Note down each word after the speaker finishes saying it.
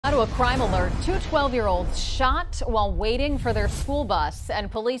Now to a crime alert. Two 12-year-olds shot while waiting for their school bus, and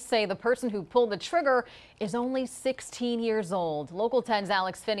police say the person who pulled the trigger is only 16 years old. Local 10's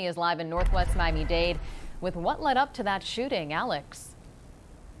Alex Finney is live in Northwest Miami-Dade with what led up to that shooting. Alex.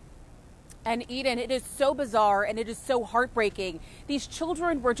 And Eden, it is so bizarre and it is so heartbreaking. These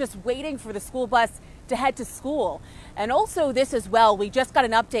children were just waiting for the school bus to head to school. And also this as well, we just got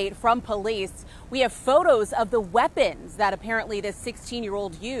an update from police. We have photos of the weapons that apparently this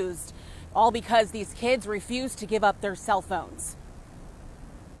 16-year-old used, all because these kids refused to give up their cell phones.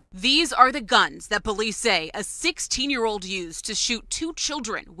 These are the guns that police say a 16-year-old used to shoot two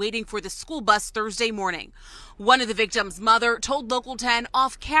children waiting for the school bus Thursday morning. One of the victim's mother told Local 10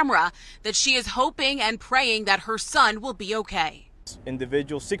 off camera that she is hoping and praying that her son will be okay.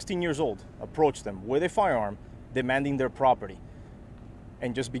 Individual 16 years old approached them with a firearm demanding their property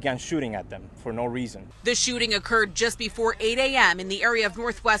and just began shooting at them for no reason. The shooting occurred just before 8 a.m. in the area of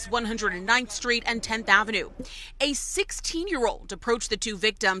Northwest 109th Street and 10th Avenue. A 16-year-old approached the two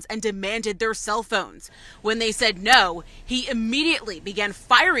victims and demanded their cell phones. When they said no, he immediately began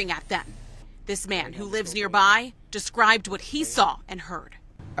firing at them. This man, who lives nearby, described what he saw and heard.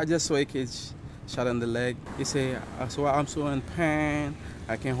 I just saw a kid shot in the leg. He said, I'm so in pain.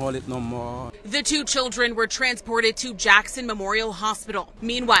 I can't hold it no more. The two children were transported to Jackson Memorial Hospital.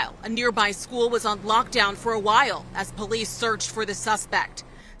 Meanwhile, a nearby school was on lockdown for a while as police searched for the suspect.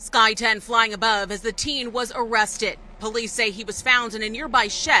 Sky 10 flying above as the teen was arrested. Police say he was found in a nearby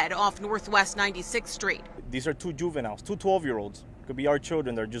shed off Northwest 96th Street. These are two juveniles, two 12-year-olds. Could be our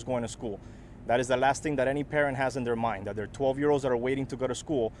children that are just going to school. That is the last thing that any parent has in their mind, that their 12-year-olds that are waiting to go to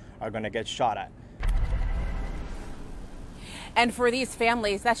school are going to get shot at. And for these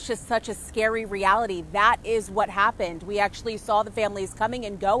families, that's just such a scary reality. That is what happened. We actually saw the families coming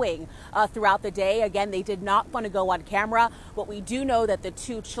and going throughout the day. Again, they did not want to go on camera, but we do know that the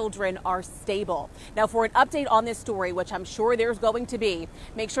two children are stable. Now, for an update on this story, which I'm sure there's going to be,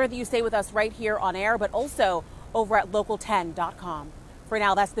 make sure that you stay with us right here on air, but also over at local10.com. For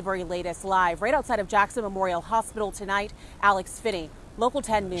now, that's the very latest live right outside of Jackson Memorial Hospital tonight. Alex Finney, Local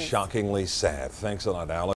 10 News. Shockingly sad. Thanks a lot, Alex.